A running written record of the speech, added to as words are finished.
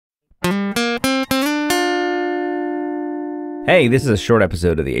Hey, this is a short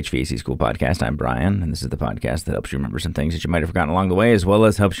episode of the HVAC School Podcast. I'm Brian, and this is the podcast that helps you remember some things that you might have forgotten along the way, as well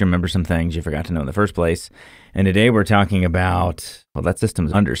as helps you remember some things you forgot to know in the first place. And today we're talking about, well, that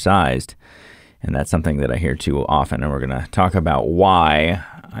system's undersized, and that's something that I hear too often, and we're going to talk about why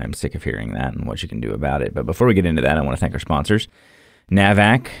I'm sick of hearing that and what you can do about it. But before we get into that, I want to thank our sponsors.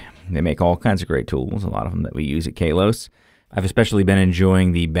 HVAC, they make all kinds of great tools, a lot of them that we use at Kalos. I've especially been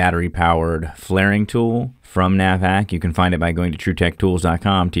enjoying the battery-powered flaring tool from HVAC. You can find it by going to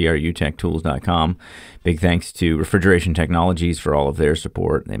trutectools.com, trutectools.com. Big thanks to Refrigeration Technologies for all of their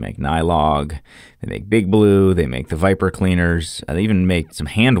support. They make Nylog, they make Big Blue, they make the Viper cleaners, they even make some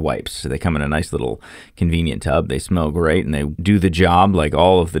hand wipes. So they come in a nice little convenient tub. They smell great, and they do the job like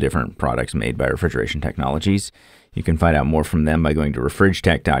all of the different products made by Refrigeration Technologies. You can find out more from them by going to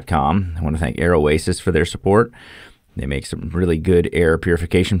refrigetech.com. I want to thank Air Oasis for their support. They make some really good air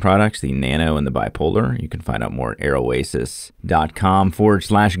purification products, the Nano and the Bipolar. You can find out more at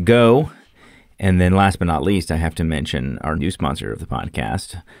airoasis.com/go. And then last but not least, I have to mention our new sponsor of the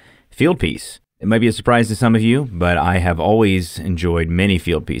podcast, Fieldpiece. It might be a surprise to some of you, but I have always enjoyed many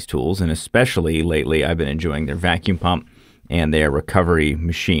Fieldpiece tools, and especially lately I've been enjoying their vacuum pump and their recovery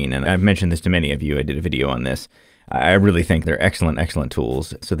machine. And I've mentioned this to many of you. I did a video on this. I really think they're excellent, excellent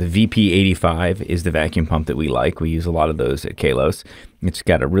tools. So the VP85 is the vacuum pump that we like. We use a lot of those at Kalos. It's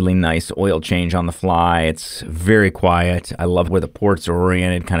got a really nice oil change on the fly. It's very quiet. I love where the ports are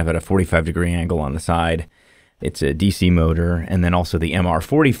oriented, kind of at a 45-degree angle on the side. It's a DC motor. And then also the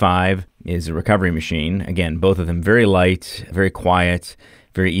MR45 is a recovery machine. Again, both of them very light, very quiet,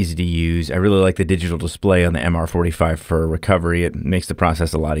 very easy to use. I really like the digital display on the MR45 for recovery. It makes the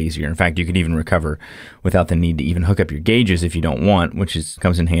process a lot easier. In fact, you can even recover without the need to even hook up your gauges if you don't want, which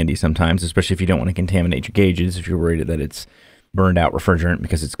comes in handy sometimes, especially if you don't want to contaminate your gauges, if you're worried that it's burned out refrigerant,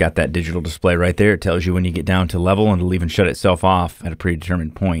 because it's got that digital display right there. It tells you when you get down to level, and it'll even shut itself off at a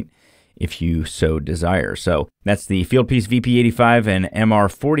predetermined point if you so desire. So that's the Fieldpiece VP85 and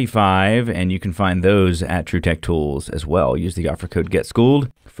MR45, and you can find those at TruTech Tools as well. Use the offer code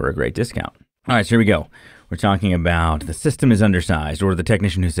GETSCHOOLED for a great discount. All right, so here we go. We're talking about the system is undersized, or the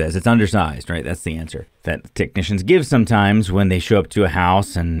technician who says it's undersized, right? That's the answer that technicians give sometimes when they show up to a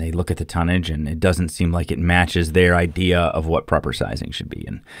house and they look at the tonnage and it doesn't seem like it matches their idea of what proper sizing should be.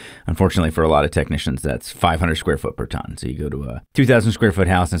 And unfortunately for a lot of technicians, that's 500 square foot per ton. So you go to a 2,000 square foot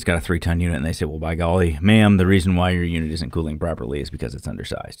house and it's got a 3-ton unit and they say, well, by golly, ma'am, the reason why your unit isn't cooling properly is because it's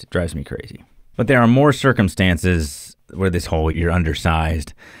undersized. It drives me crazy. But there are more circumstances where this whole you're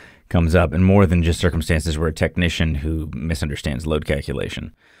undersized comes up, and more than just circumstances where a technician who misunderstands load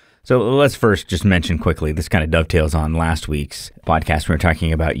calculation. So let's first just mention quickly, this kind of dovetails on last week's podcast. We were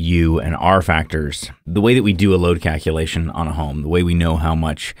talking about U and R factors. The way that we do a load calculation on a home, the way we know how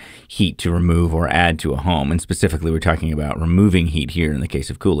much heat to remove or add to a home, and specifically we're talking about removing heat here in the case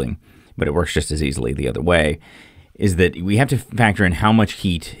of cooling, but it works just as easily the other way, is that we have to factor in how much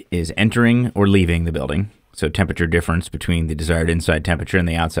heat is entering or leaving the building. So temperature difference between the desired inside temperature and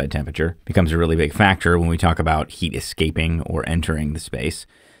the outside temperature becomes a really big factor when we talk about heat escaping or entering the space.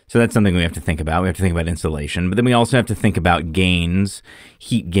 So that's something we have to think about. We have to think about insulation, but then we also have to think about gains,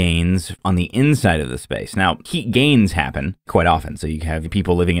 heat gains on the inside of the space. Now, heat gains happen quite often. So you have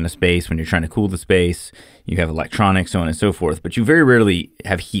people living in a space when you're trying to cool the space, you have electronics, so on and so forth, but you very rarely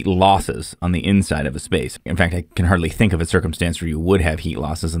have heat losses on the inside of a space. In fact, I can hardly think of a circumstance where you would have heat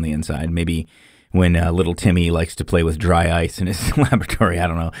losses on the inside. Maybe when little Timmy likes to play with dry ice in his laboratory. I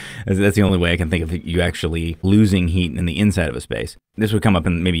don't know. That's the only way I can think of you actually losing heat in the inside of a space. This would come up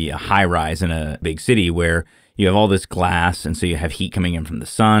in maybe a high rise in a big city where you have all this glass, and so you have heat coming in from the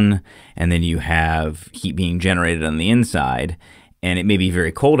sun, and then you have heat being generated on the inside, and it may be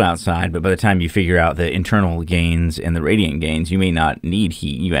very cold outside, but by the time you figure out the internal gains and the radiant gains, you may not need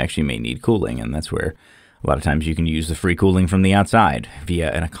heat. You actually may need cooling, and that's where a lot of times you can use the free cooling from the outside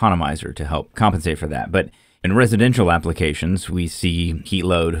via an economizer to help compensate for that. But in residential applications, we see heat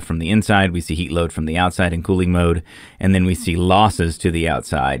load from the inside, we see heat load from the outside in cooling mode, and then we see losses to the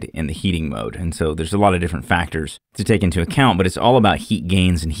outside in the heating mode. And so there's a lot of different factors to take into account, but it's all about heat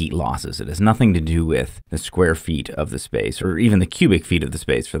gains and heat losses. It has nothing to do with the square feet of the space, or even the cubic feet of the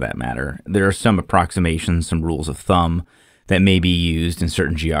space for that matter. There are some approximations, some rules of thumb that may be used in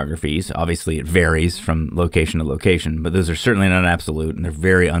certain geographies. Obviously, it varies from location to location, but those are certainly not absolute, and they're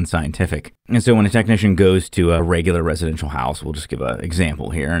very unscientific. And so when a technician goes to a regular residential house, we'll just give an example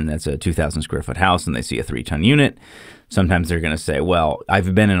here, and that's a 2,000 square foot house, and they see a 3-ton unit. Sometimes they're going to say, well,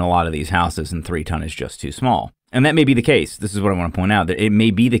 I've been in a lot of these houses, and 3-ton is just too small. And that may be the case. This is what I want to point out, that it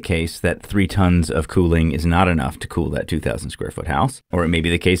may be the case that 3 tons of cooling is not enough to cool that 2,000 square foot house. Or it may be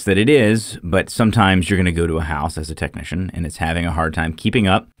the case that it is, but sometimes you're going to go to a house as a technician and it's having a hard time keeping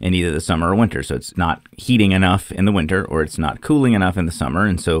up in either the summer or winter. So it's not heating enough in the winter or it's not cooling enough in the summer.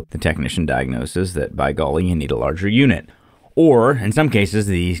 And so the technician diagnoses that, by golly, you need a larger unit. Or, in some cases,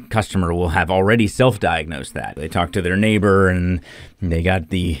 the customer will have already self-diagnosed that. They talk to their neighbor and they got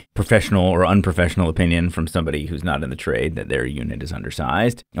the professional or unprofessional opinion from somebody who's not in the trade that their unit is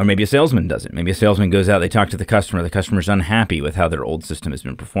undersized. Or maybe a salesman does it. Maybe a salesman goes out, they talk to the customer's unhappy with how their old system has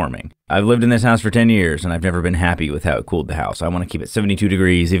been performing. I've lived in this house for 10 years and I've never been happy with how it cooled the house. I want to keep it 72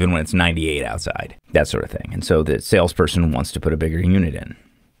 degrees even when it's 98 outside. That sort of thing. And so the salesperson wants to put a bigger unit in.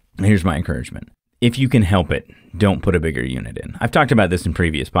 And here's my encouragement. If you can help it, don't put a bigger unit in. I've talked about this in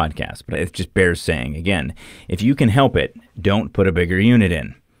previous podcasts, but it just bears saying again. If you can help it, don't put a bigger unit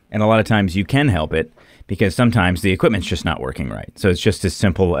in. And a lot of times you can help it because sometimes the equipment's just not working right. So it's just as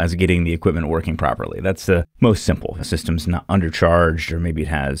simple as getting the equipment working properly. That's the most simple. The system's not undercharged, or maybe it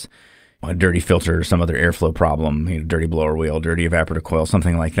has a dirty filter or some other airflow problem, dirty blower wheel, dirty evaporator coil,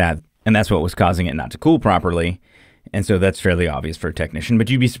 something like that. And that's what was causing it not to cool properly. And so that's fairly obvious for a technician, but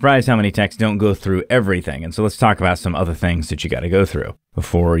you'd be surprised how many techs don't go through everything. And so let's talk about some other things that you got to go through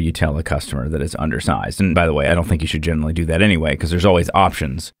before you tell a customer that it's undersized. And by the way, I don't think you should generally do that anyway, because there's always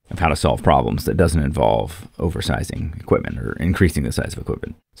options of how to solve problems that doesn't involve oversizing equipment or increasing the size of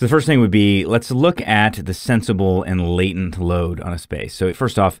equipment. So the first thing would be, let's look at the sensible and latent load on a space. So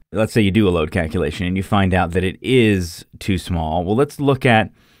first off, let's say you do a load calculation and you find out that it is too small. Well, let's look at,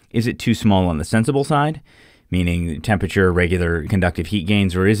 is it too small on the sensible side? Meaning temperature, regular conductive heat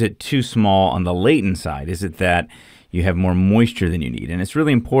gains, or is it too small on the latent side? Is it that you have more moisture than you need? And it's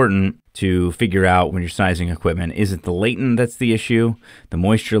really important to figure out when you're sizing equipment, is it the latent that's the issue, the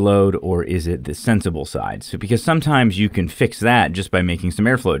moisture load, or is it the sensible side? So because sometimes you can fix that just by making some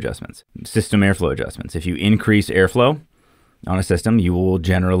airflow adjustments, system airflow adjustments. If you increase airflow on a system, you will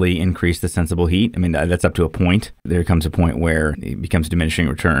generally increase the sensible heat. I mean, that's up to a point. There comes a point where it becomes diminishing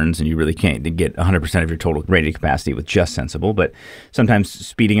returns and you really can't get 100% of your total rated capacity with just sensible. But sometimes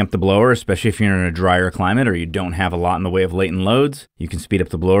speeding up the blower, especially if you're in a drier climate or you don't have a lot in the way of latent loads, you can speed up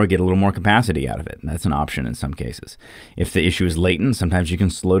the blower, get a little more capacity out of it. And that's an option in some cases. If the issue is latent, sometimes you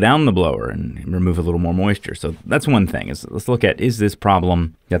can slow down the blower and remove a little more moisture. So that's one thing. Let's look at, is this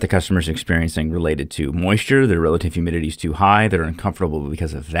problem that the customer is experiencing related to moisture, their relative humidity is too high, they're uncomfortable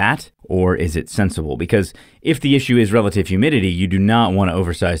because of that, or is it sensible? Because if the issue is relative humidity, you do not want to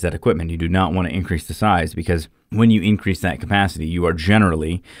oversize that equipment. You do not want to increase the size, because when you increase that capacity, you are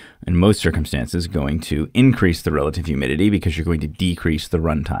generally, in most circumstances, going to increase the relative humidity because you're going to decrease the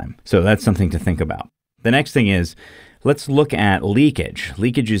runtime. So that's something to think about. The next thing is, let's look at leakage.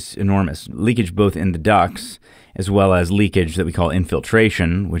 Leakage is enormous. Leakage both in the ducts as well as leakage that we call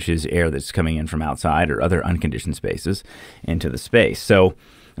infiltration, which is air that's coming in from outside or other unconditioned spaces into the space. So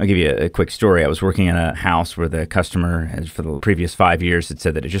I'll give you a quick story. I was working in a house where the customer, for the previous 5 years, had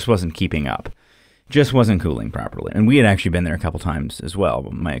said that it just wasn't keeping up, just wasn't cooling properly. And we had actually been there a couple times as well,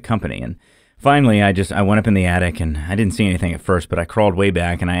 my company. And finally, I went up in the attic and I didn't see anything at first, but I crawled way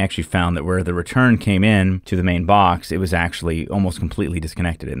back and I actually found that where the return came in to the main box, it was actually almost completely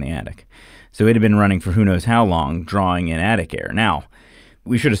disconnected in the attic. So it had been running for who knows how long, drawing in attic air. Now,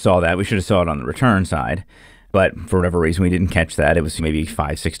 we should have saw that. We should have saw it on the return side. But for whatever reason, we didn't catch that. It was maybe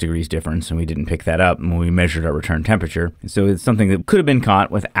 5-6 degrees difference, and we didn't pick that up when we measured our return temperature. So it's something that could have been caught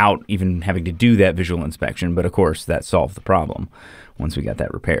without even having to do that visual inspection. But of course, that solved the problem once we got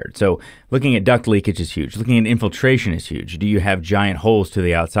that repaired. So looking at duct leakage is huge. Looking at infiltration is huge. Do you have giant holes to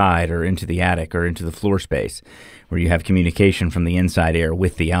the outside or into the attic or into the floor space where you have communication from the inside air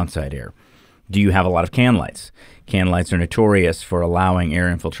with the outside air? Do you have a lot of can lights? Can lights are notorious for allowing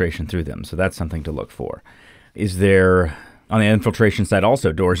air infiltration through them, so that's something to look for. Is there, on the infiltration side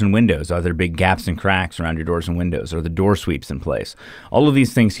also, doors and windows? Are there big gaps and cracks around your doors and windows? Are the door sweeps in place? All of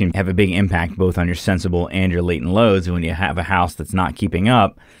these things can have a big impact both on your sensible and your latent loads. And when you have a house that's not keeping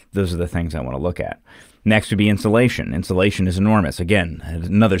up, those are the things I want to look at. Next would be insulation. Insulation is enormous. Again,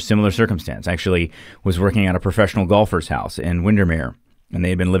 another similar circumstance. I actually was working at a professional golfer's house in Windermere. And they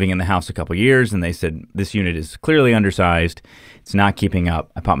had been living in the house a couple years, and they said, this unit is clearly undersized. It's not keeping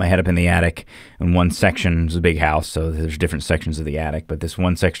up. I popped my head up in the attic, and one section was a big house, so there's different sections of the attic. But this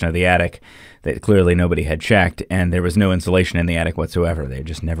one section of the attic that clearly nobody had checked, and there was no insulation in the attic whatsoever. They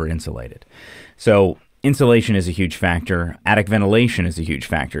just never insulated. So insulation is a huge factor. Attic ventilation is a huge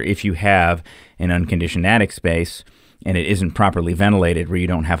factor. If you have an unconditioned attic space, and it isn't properly ventilated, where you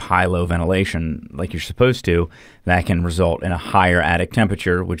don't have high-low ventilation like you're supposed to, that can result in a higher attic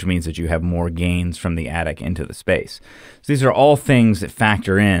temperature, which means that you have more gains from the attic into the space. So these are all things that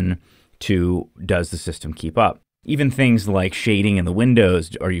factor in to, does the system keep up? Even things like shading in the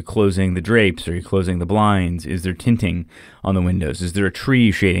windows. Are you closing the drapes? Are you closing the blinds? Is there tinting on the windows? Is there a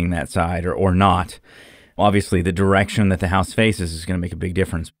tree shading that side or not? Obviously, the direction that the house faces is going to make a big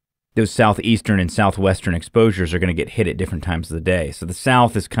difference. Those southeastern and southwestern exposures are going to get hit at different times of the day. So the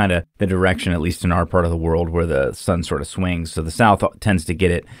south is kind of the direction, at least in our part of the world, where the sun sort of swings. So the south tends to get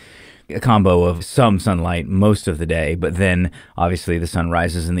it a combo of some sunlight most of the day, but then obviously the sun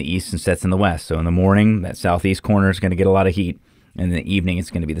rises in the east and sets in the west. So in the morning, that southeast corner is going to get a lot of heat, and in the evening,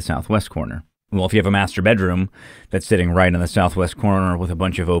 it's going to be the southwest corner. Well, if you have a master bedroom that's sitting right in the southwest corner with a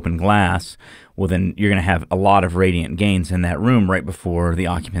bunch of open glass, well, then you're going to have a lot of radiant gains in that room right before the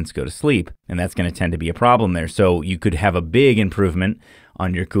occupants go to sleep, and that's going to tend to be a problem there. So you could have a big improvement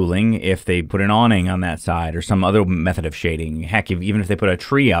on your cooling if they put an awning on that side or some other method of shading. Heck, even if they put a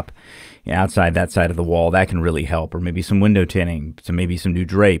tree up outside that side of the wall, that can really help. Or maybe some window tinting, so maybe some new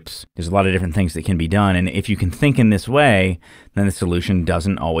drapes. There's a lot of different things that can be done. And if you can think in this way, then the solution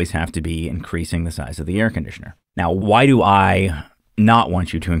doesn't always have to be increasing the size of the air conditioner. Now, why do I not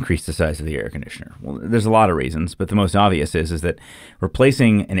want you to increase the size of the air conditioner? Well, there's a lot of reasons, but the most obvious is that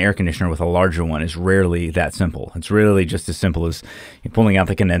replacing an air conditioner with a larger one is rarely that simple. It's really just as simple as pulling out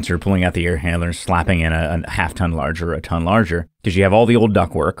the condenser, pulling out the air handler, slapping in a half-ton larger or a ton larger, because you have all the old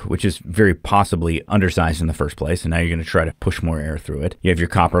ductwork, which is very possibly undersized in the first place, and now you're going to try to push more air through it. You have your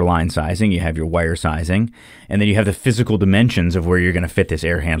copper line sizing, you have your wire sizing, and then you have the physical dimensions of where you're going to fit this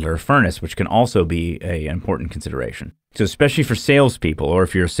air handler or furnace, which can also be an important consideration. So especially for salespeople, or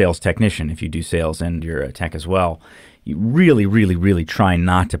if you're a sales technician, if you do sales and you're a tech as well, you really, really, really try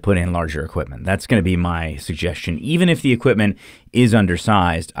not to put in larger equipment. That's going to be my suggestion. Even if the equipment is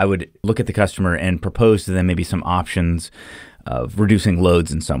undersized, I would look at the customer and propose to them maybe some options of reducing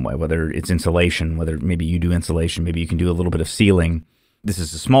loads in some way, whether it's insulation, whether maybe you do insulation, maybe you can do a little bit of ceiling. This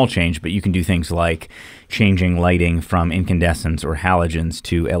is a small change, but you can do things like changing lighting from incandescents or halogens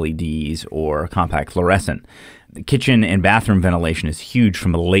to LEDs or compact fluorescent. The kitchen and bathroom ventilation is huge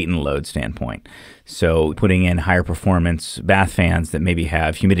from a latent load standpoint. So putting in higher performance bath fans that maybe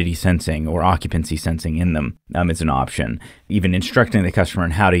have humidity sensing or occupancy sensing in them is an option. Even instructing the customer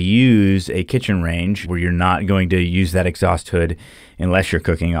on how to use a kitchen range where you're not going to use that exhaust hood unless you're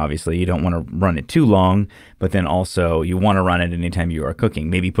cooking, obviously. You don't want to run it too long, but then also you want to run it anytime you are cooking.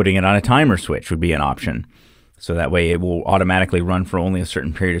 Maybe putting it on a timer switch would be an option. So that way it will automatically run for only a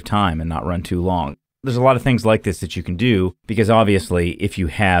certain period of time and not run too long. There's a lot of things like this that you can do, because obviously if you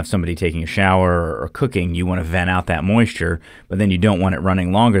have somebody taking a shower or cooking, you want to vent out that moisture, but then you don't want it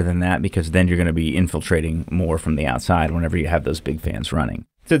running longer than that, because then you're going to be infiltrating more from the outside whenever you have those big fans running.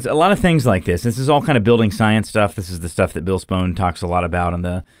 So it's a lot of things like this. This is all kind of building science stuff. This is the stuff that Bill Spohn talks a lot about on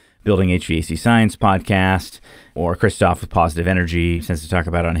the Building HVAC Science podcast, or Christoph with Positive Energy tends to talk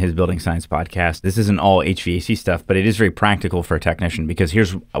about on his Building Science podcast. This isn't all HVAC stuff, but it is very practical for a technician, because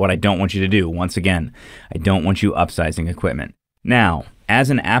here's what I don't want you to do. Once again, I don't want you upsizing equipment. Now, as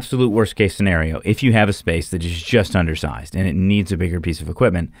an absolute worst case scenario, if you have a space that is just undersized and it needs a bigger piece of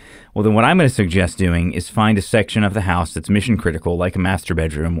equipment, well, then what I'm going to suggest doing is find a section of the house that's mission critical, like a master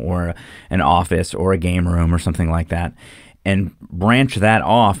bedroom or an office or a game room or something like that, and branch that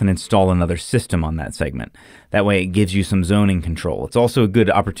off and install another system on that segment. That way it gives you some zoning control. It's also a good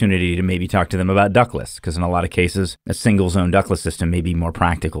opportunity to maybe talk to them about ductless, because in a lot of cases, a single zone ductless system may be more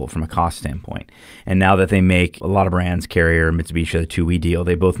practical from a cost standpoint. And now that they make a lot of brands, Carrier, Mitsubishi, the 2E deal,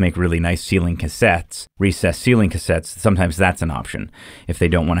 they both make really nice ceiling cassettes, recessed ceiling cassettes. Sometimes that's an option if they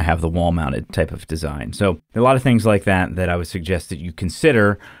don't want to have the wall-mounted type of design. So a lot of things like that I would suggest that you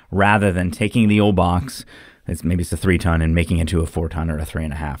consider, rather than taking the old box, maybe it's a 3-ton, and making it to a 4-ton or a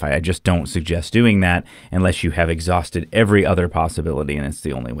 3.5. I just don't suggest doing that unless you have exhausted every other possibility and it's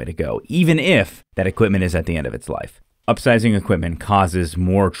the only way to go, even if that equipment is at the end of its life. Upsizing equipment causes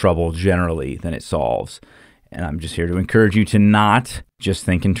more trouble generally than it solves. And I'm just here to encourage you to not just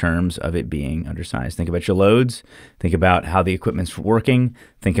think in terms of it being undersized. Think about your loads. Think about how the equipment's working.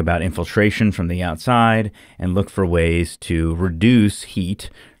 Think about infiltration from the outside, and look for ways to reduce heat,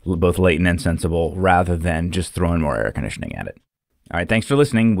 both latent and sensible, rather than just throwing more air conditioning at it. All right, thanks for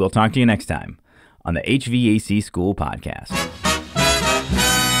listening. We'll talk to you next time on the HVAC School Podcast.